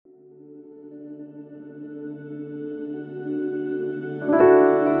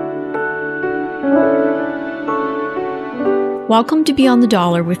Welcome to Beyond the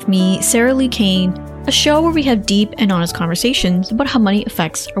Dollar with me, Sarah Lee Kane, a show where we have deep and honest conversations about how money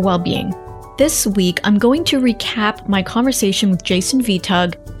affects our well-being. This week, I'm going to recap my conversation with Jason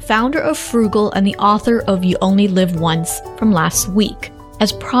Vitug, founder of Frugal and the author of You Only Live Once from last week.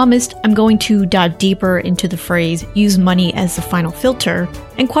 As promised, I'm going to dive deeper into the phrase, use money as the final filter,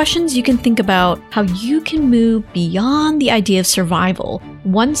 and questions you can think about how you can move beyond the idea of survival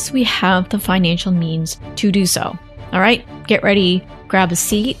once we have the financial means to do so. All right, get ready, grab a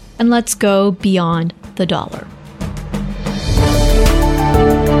seat, and let's go beyond the dollar.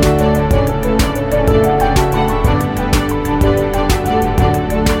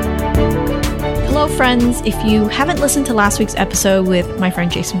 Hello, friends. If you haven't listened to last week's episode with my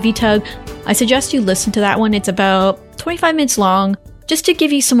friend Jason Vitug, I suggest you listen to that one. It's about 25 minutes long, just to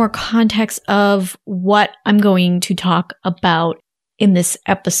give you some more context of what I'm going to talk about in this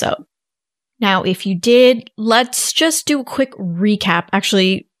episode. Now, if you did, let's just do a quick recap,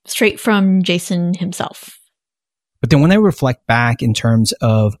 actually straight from Jason himself. But then when I reflect back in terms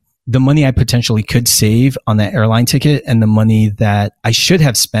of the money I potentially could save on that airline ticket and the money that I should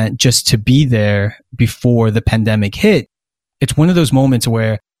have spent just to be there before the pandemic hit, it's one of those moments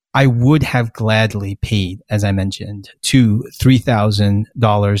where I would have gladly paid, as I mentioned,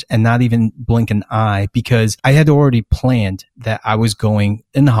 $3,000 and not even blink an eye, because I had already planned that I was going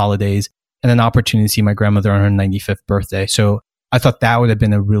in the holidays and an opportunity to see my grandmother on her 95th birthday. So I thought that would have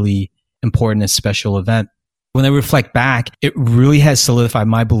been a really important and special event. When I reflect back, it really has solidified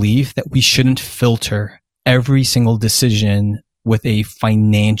my belief that we shouldn't filter every single decision with a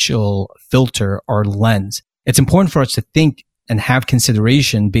financial filter or lens. It's important for us to think and have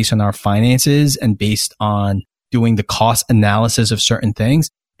consideration based on our finances and based on doing the cost analysis of certain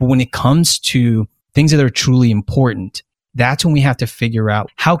things. But when it comes to things that are truly important, that's when we have to figure out,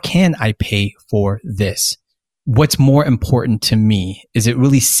 how can I pay for this? What's more important to me? Is it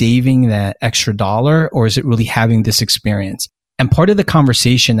really saving that extra dollar, or is it really having this experience? And part of the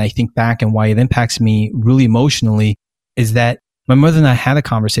conversation, I think back, and why it impacts me really emotionally, is that my mother and I had a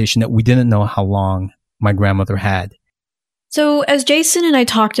conversation that we didn't know how long my grandmother had. So as Jason and I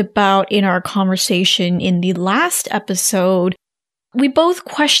talked about in our conversation in the last episode, we both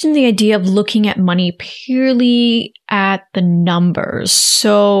questioned the idea of looking at money purely at the numbers.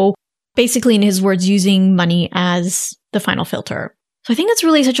 So basically, in his words, using money as the final filter. So I think that's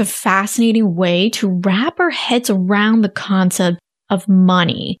really such a fascinating way to wrap our heads around the concept of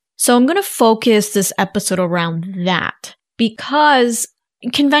money. So I'm going to focus this episode around that, because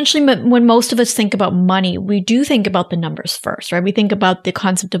conventionally, when most of us think about money, we do think about the numbers first, right? We think about the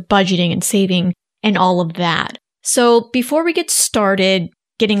concept of budgeting and saving and all of that. So before we get started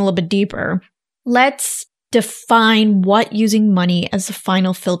getting a little bit deeper, let's define what using money as the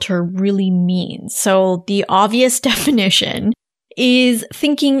final filter really means. So the obvious definition is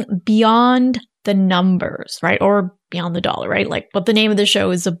thinking beyond the numbers, right? Or beyond the dollar, right? Like what the name of the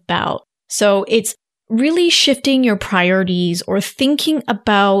show is about. So it's really shifting your priorities or thinking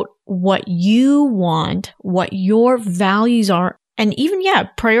about what you want, what your values are, and even,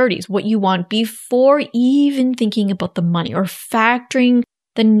 priorities, what you want before even thinking about the money or factoring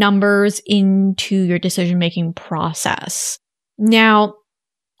the numbers into your decision-making process. Now,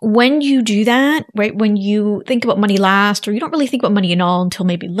 when you do that, right, when you think about money last, or you don't really think about money at all until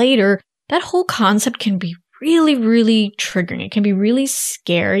maybe later, that whole concept can be really, really triggering. It can be really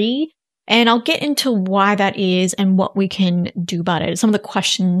scary. And I'll get into why that is and what we can do about it. Some of the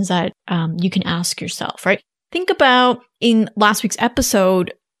questions that you can ask yourself, right? Think about in last week's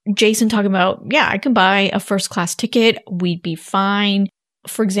episode, Jason talking about, I can buy a first class ticket. We'd be fine.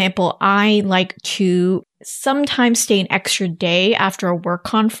 For example, I like to sometimes stay an extra day after a work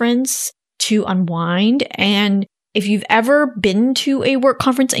conference to unwind. And if you've ever been to a work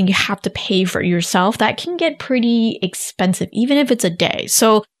conference and you have to pay for it yourself, that can get pretty expensive, even if it's a day.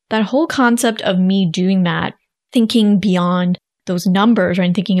 So that whole concept of me doing that, thinking beyond those numbers, right,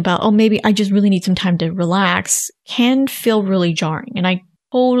 and thinking about, maybe I just really need some time to relax, can feel really jarring. And I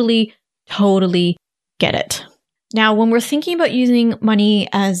totally get it. Now, when we're thinking about using money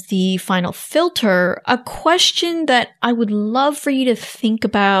as the final filter, a question that I would love for you to think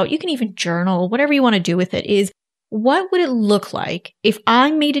about, you can even journal, whatever you want to do with it, is what would it look like if I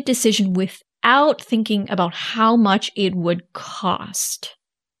made a decision without thinking about how much it would cost?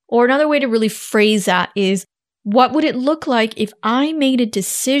 Or another way to really phrase that is, what would it look like if I made a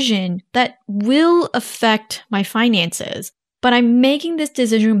decision that will affect my finances, but I'm making this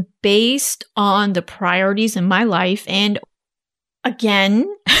decision based on the priorities in my life? And again,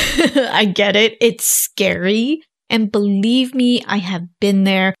 I get it. It's scary. And believe me, I have been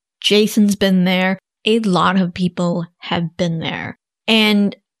there. Jason's been there. a lot of people have been there.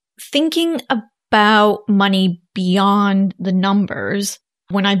 And thinking about money beyond the numbers,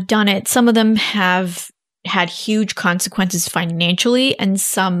 when I've done it, some of them have had huge consequences financially and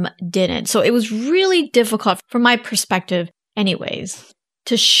some didn't. So it was really difficult from my perspective anyways,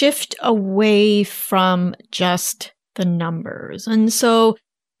 to shift away from just the numbers. And so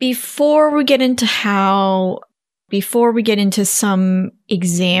before we get into some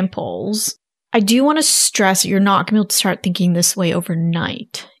examples, I do want to stress that you're not going to be able to start thinking this way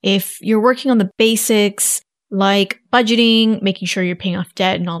overnight. If you're working on the basics, like budgeting, making sure you're paying off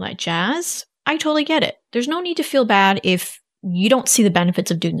debt and all that jazz, I totally get it. There's no need to feel bad if you don't see the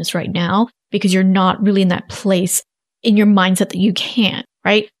benefits of doing this right now because you're not really in that place in your mindset that you can,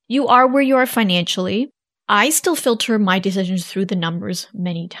 right? You are where you are financially. I still filter my decisions through the numbers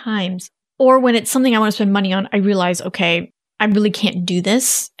many times. Or when it's something I want to spend money on, I realize, okay, I really can't do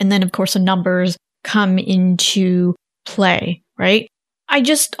this. And then, of course, the numbers come into play, right? I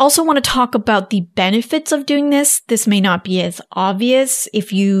just also want to talk about the benefits of doing this. This may not be as obvious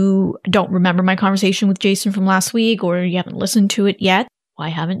if you don't remember my conversation with Jason from last week or you haven't listened to it yet. Why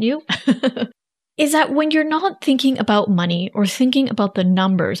haven't you? Is that when you're not thinking about money or thinking about the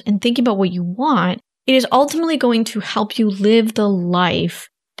numbers and thinking about what you want, it is ultimately going to help you live the life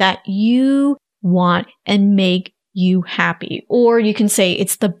that you want and make you happy. Or you can say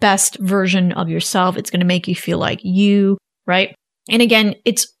it's the best version of yourself. It's going to make you feel like you, right? And again,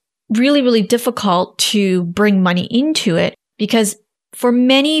 it's really, really difficult to bring money into it because for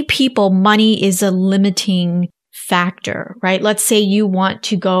many people, money is a limiting factor, right? Let's say you want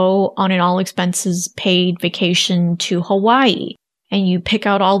to go on an all expenses paid vacation to Hawaii and you pick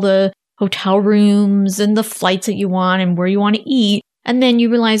out all the hotel rooms and the flights that you want and where you want to eat. And then you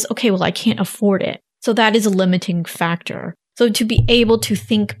realize, okay, well, I can't afford it. So that is a limiting factor. So to be able to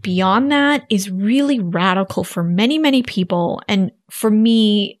think beyond that is really radical for many, many people. And for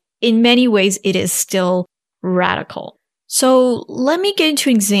me, in many ways, it is still radical. So let me get into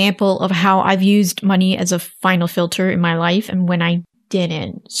an example of how I've used money as a final filter in my life and when I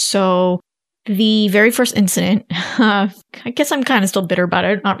didn't. So the very first incident, I guess I'm kind of still bitter about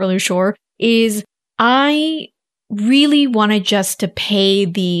it, not really sure, is I really wanted just to pay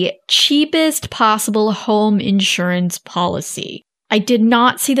the cheapest possible home insurance policy. I did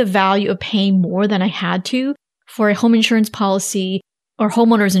not see the value of paying more than I had to for a home insurance policy or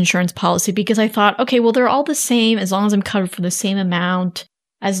homeowner's insurance policy because I thought, okay, well, they're all the same as long as I'm covered for the same amount,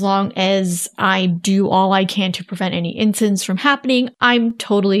 as long as I do all I can to prevent any incidents from happening, I'm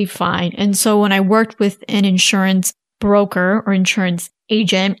totally fine. And so when I worked with an insurance broker or insurance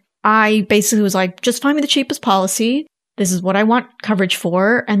agent, I basically was like, just find me the cheapest policy. This is what I want coverage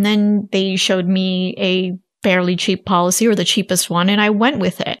for. And then they showed me a fairly cheap policy or the cheapest one, and I went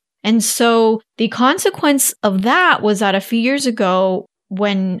with it. And so the consequence of that was that a few years ago,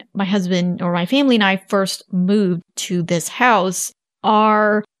 when my husband or my family and I first moved to this house,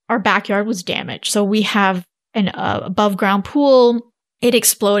 our backyard was damaged. So we have an above ground pool. It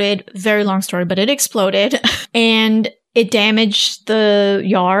exploded. Very long story, but it exploded. And it damaged the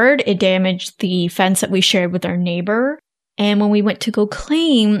yard. It damaged the fence that we shared with our neighbor. And when we went to go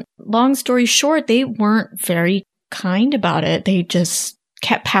claim, long story short, they weren't very kind about it. They just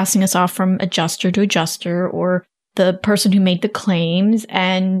kept passing us off from adjuster to adjuster or the person who made the claims.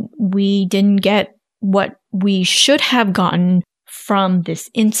 And we didn't get what we should have gotten from this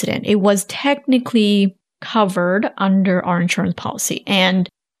incident. It was technically covered under our insurance policy. And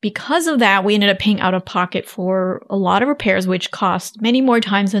because of that, we ended up paying out of pocket for a lot of repairs, which cost many more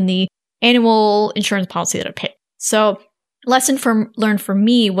times than the annual insurance policy that I paid. So lesson learned for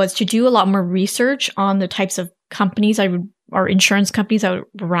me was to do a lot more research on the types of companies or insurance companies I would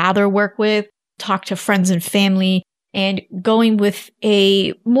rather work with, talk to friends and family, and going with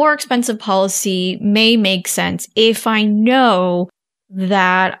a more expensive policy may make sense if I know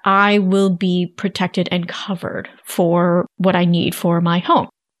that I will be protected and covered for what I need for my home.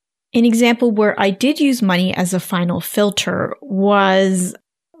 An example where I did use money as a final filter was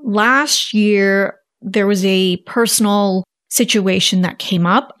last year. There was a personal situation that came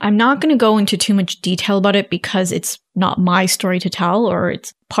up. I'm not going to go into too much detail about it because it's not my story to tell, or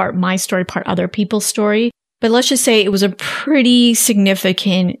it's part my story, part other people's story. But let's just say it was a pretty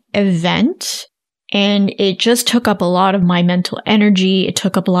significant event and it just took up a lot of my mental energy. It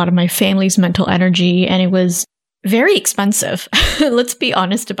took up a lot of my family's mental energy, and it was very expensive. Let's be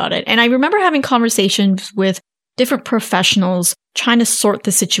honest about it. And I remember having conversations with different professionals trying to sort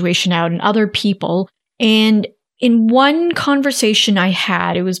the situation out and other people. And in one conversation I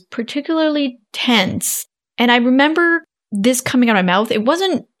had, it was particularly tense. And I remember this coming out of my mouth. It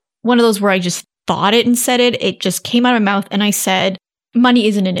wasn't one of those where I just thought it and said it. It just came out of my mouth and I said, money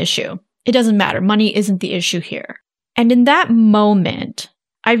isn't an issue. It doesn't matter. Money isn't the issue here. And in that moment,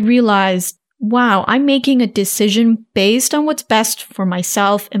 I realized, wow, I'm making a decision based on what's best for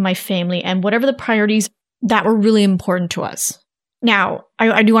myself and my family and whatever the priorities that were really important to us. Now,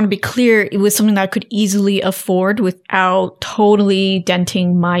 I do want to be clear, it was something that I could easily afford without totally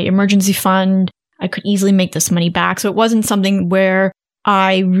denting my emergency fund. I could easily make this money back. So it wasn't something where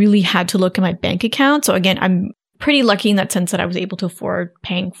I really had to look at my bank account. So again, I'm pretty lucky in that sense that I was able to afford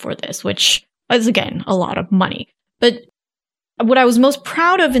paying for this, which is, again, a lot of money. But what I was most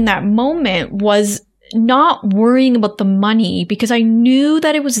proud of in that moment was not worrying about the money because I knew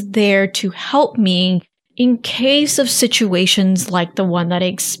that it was there to help me in case of situations like the one that I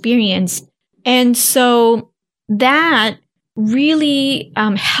experienced. And so that really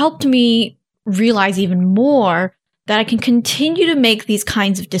helped me realize even more that I can continue to make these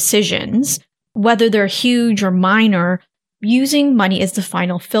kinds of decisions, whether they're huge or minor, using money as the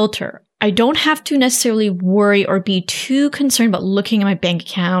final filter. I don't have to necessarily worry or be too concerned about looking at my bank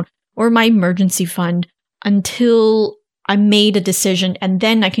account or my emergency fund until I made a decision, and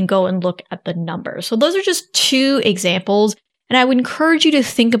then I can go and look at the numbers. So those are just two examples. And I would encourage you to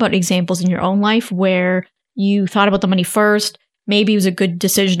think about examples in your own life where you thought about the money first, maybe it was a good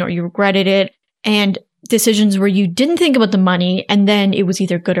decision or you regretted it, and decisions where you didn't think about the money and then it was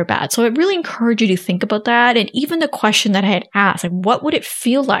either good or bad. So I really encourage you to think about that. And even the question that I had asked, like, what would it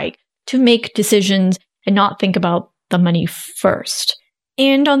feel like to make decisions and not think about the money first?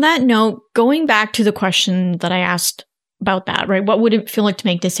 And on that note, going back to the question that I asked about that, right? What would it feel like to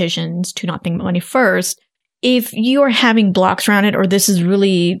make decisions to not think about money first? If you are having blocks around it, or this is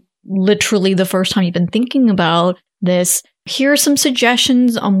really literally the first time you've been thinking about this, here are some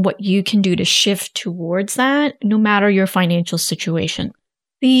suggestions on what you can do to shift towards that, no matter your financial situation.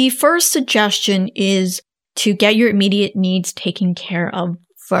 The first suggestion is to get your immediate needs taken care of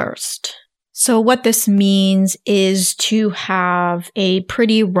first. So what this means is to have a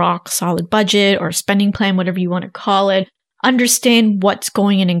pretty rock solid budget or spending plan, whatever you want to call it. Understand what's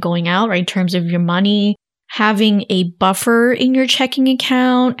going in and going out, right, in terms of your money. Having a buffer in your checking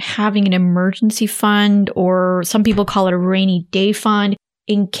account, having an emergency fund, or some people call it a rainy day fund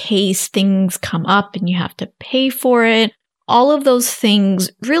in case things come up and you have to pay for it. All of those things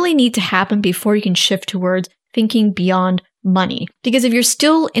really need to happen before you can shift towards thinking beyond money. Because if you're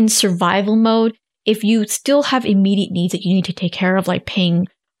still in survival mode, if you still have immediate needs that you need to take care of, like paying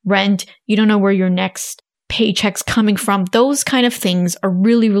rent, you don't know where your next paycheck's coming from, those kind of things are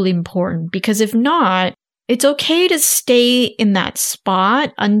really, really important. Because if not, it's okay to stay in that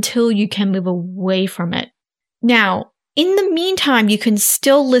spot until you can move away from it. Now, in the meantime, you can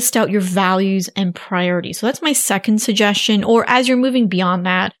still list out your values and priorities. So that's my second suggestion. Or as you're moving beyond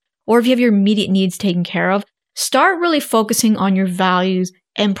that, or if you have your immediate needs taken care of, start really focusing on your values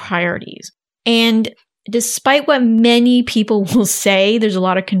and priorities. And despite what many people will say, there's a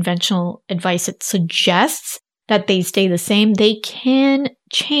lot of conventional advice that suggests that they stay the same. They can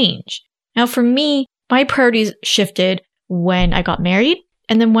change. Now, for me, my priorities shifted when I got married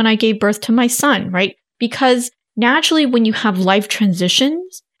and then when I gave birth to my son, right? Because naturally, when you have life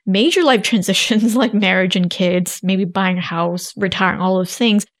transitions, major life transitions like marriage and kids, maybe buying a house, retiring, all those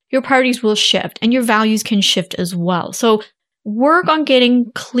things, your priorities will shift and your values can shift as well. So work on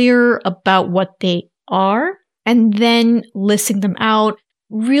getting clear about what they are and then listing them out,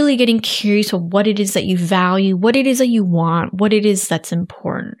 really getting curious of what it is that you value, what it is that you want, what it is that's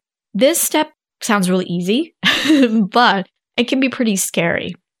important. This step sounds really easy, but it can be pretty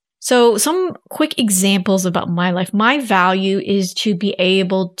scary. So some quick examples about my life. My value is to be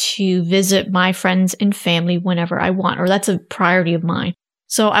able to visit my friends and family whenever I want, or that's a priority of mine.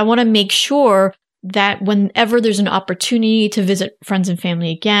 So I want to make sure that whenever there's an opportunity to visit friends and family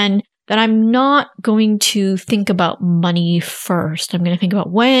again, that I'm not going to think about money first. I'm going to think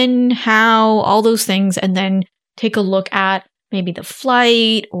about when, how, all those things, and then take a look at maybe the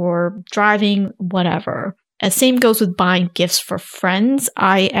flight or driving, whatever. Same goes with buying gifts for friends.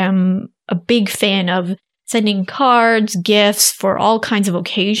 I am a big fan of sending cards, gifts for all kinds of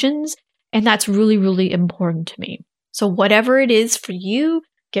occasions, and that's really, really important to me. So whatever it is for you,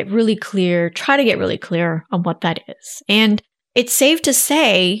 get really clear, try to get really clear on what that is. And it's safe to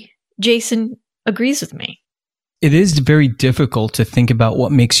say, Jason agrees with me. It is very difficult to think about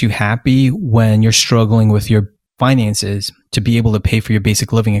what makes you happy when you're struggling with your finances to be able to pay for your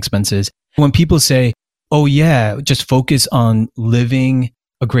basic living expenses. When people say, oh yeah, just focus on living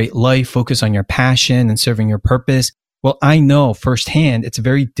a great life, focus on your passion and serving your purpose, Well, I know firsthand it's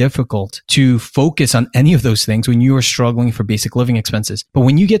very difficult to focus on any of those things when you are struggling for basic living expenses. But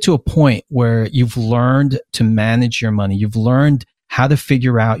when you get to a point where you've learned to manage your money, you've learned how to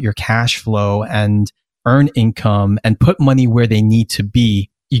figure out your cash flow and earn income and put money where they need to be,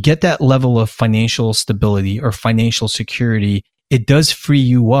 you get that level of financial stability or financial security. It does free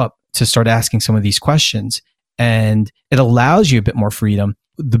you up to start asking some of these questions, and it allows you a bit more freedom.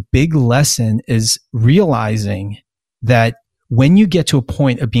 The big lesson is realizing that when you get to a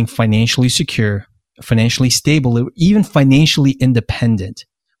point of being financially secure, financially stable, or even financially independent,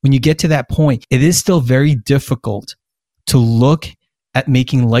 when you get to that point, it is still very difficult to look at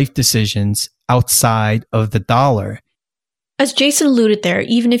making life decisions outside of the dollar. As Jason alluded there,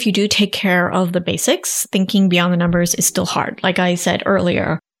 even if you do take care of the basics, thinking beyond the numbers is still hard, like I said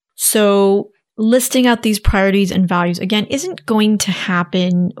earlier. So listing out these priorities and values, again, isn't going to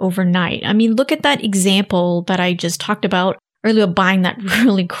happen overnight. I mean, look at that example that I just talked about earlier, buying that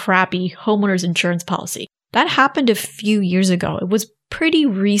really crappy homeowner's insurance policy. That happened a few years ago. It was pretty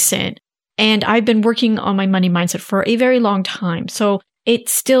recent. And I've been working on my money mindset for a very long time. So it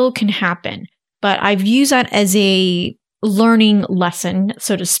still can happen. But I've used that as a learning lesson,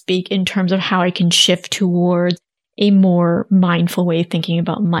 so to speak, in terms of how I can shift towards a more mindful way of thinking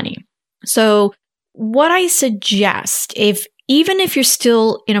about money. So what I suggest, even if you're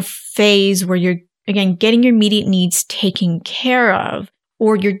still in a phase where you're, again, getting your immediate needs taken care of,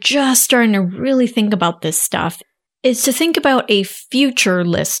 or you're just starting to really think about this stuff, is to think about a future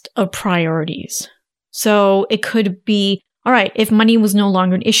list of priorities. So it could be, all right, if money was no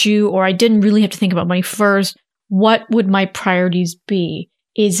longer an issue, or I didn't really have to think about money first, what would my priorities be?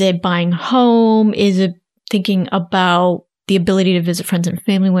 Is it buying a home? Is it thinking about the ability to visit friends and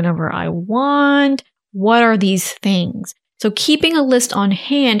family whenever I want? What are these things? So keeping a list on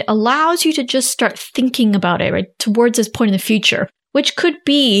hand allows you to just start thinking about it, right, towards this point in the future, which could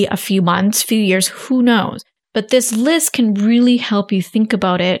be a few months, few years, who knows? But this list can really help you think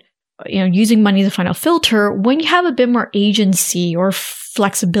about it, using money as a final filter when you have a bit more agency or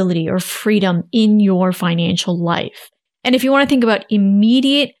flexibility or freedom in your financial life. And if you want to think about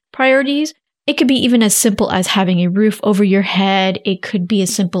immediate priorities, it could be even as simple as having a roof over your head. It could be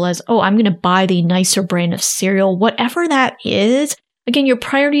as simple as, I'm going to buy the nicer brand of cereal. Whatever that is, again, your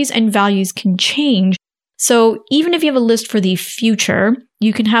priorities and values can change. So even if you have a list for the future,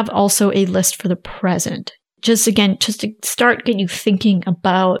 you can have also a list for the present. Just to start getting you thinking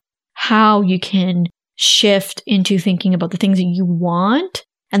about how you can shift into thinking about the things that you want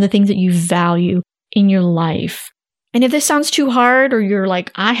and the things that you value in your life. And if this sounds too hard, or you're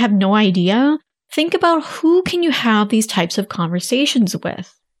like, I have no idea, think about who can you have these types of conversations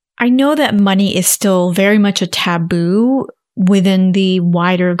with. I know that money is still very much a taboo within the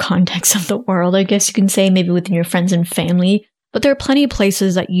wider context of the world. I guess you can say maybe within your friends and family, but there are plenty of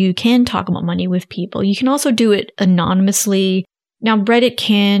places that you can talk about money with people. You can also do it anonymously. Now, Reddit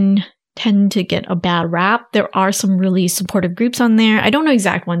can tend to get a bad rap. There are some really supportive groups on there. I don't know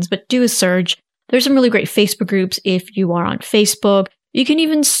exact ones, but do a search. There's some really great Facebook groups if you are on Facebook. You can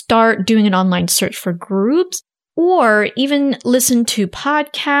even start doing an online search for groups, or even listen to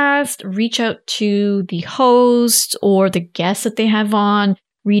podcasts, reach out to the host or the guests that they have on.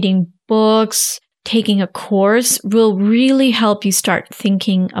 Reading books, taking a course will really help you start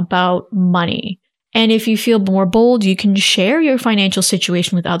thinking about money. And if you feel more bold, you can share your financial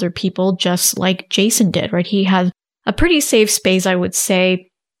situation with other people, just like Jason did, right? He has a pretty safe space, I would say,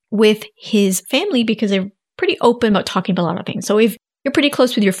 with his family, because they're pretty open about talking about a lot of things. So if you're pretty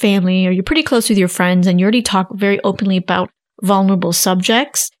close with your family, or you're pretty close with your friends, and you already talk very openly about vulnerable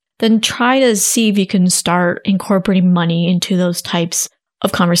subjects, then try to see if you can start incorporating money into those types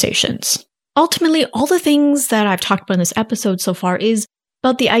of conversations. Ultimately, all the things that I've talked about in this episode so far is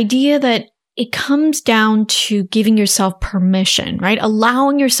about the idea that it comes down to giving yourself permission, right?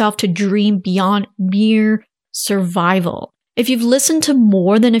 Allowing yourself to dream beyond mere survival. If you've listened to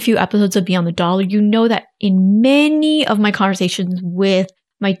more than a few episodes of Beyond the Dollar, you know that in many of my conversations with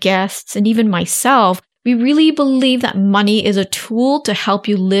my guests and even myself, we really believe that money is a tool to help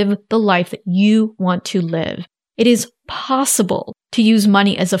you live the life that you want to live. It is possible to use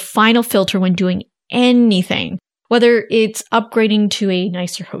money as a final filter when doing anything, whether it's upgrading to a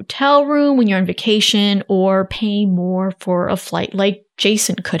nicer hotel room when you're on vacation, or paying more for a flight like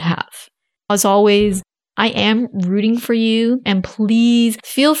Jason could have. As always, I am rooting for you, and please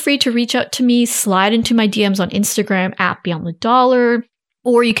feel free to reach out to me, slide into my DMs on Instagram at Beyond the Dollar,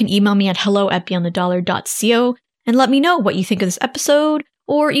 or you can email me at hello@beyondthedollar.co and let me know what you think of this episode,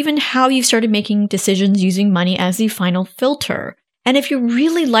 or even how you've started making decisions using money as the final filter. And if you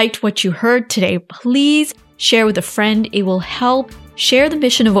really liked what you heard today, please share with a friend. It will help share the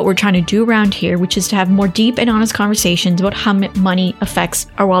mission of what we're trying to do around here, which is to have more deep and honest conversations about how money affects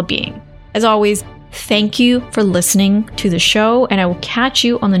our well-being. As always, thank you for listening to the show, and I will catch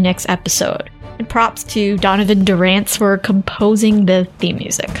you on the next episode. And props to Donovan Durrance for composing the theme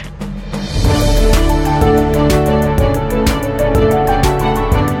music.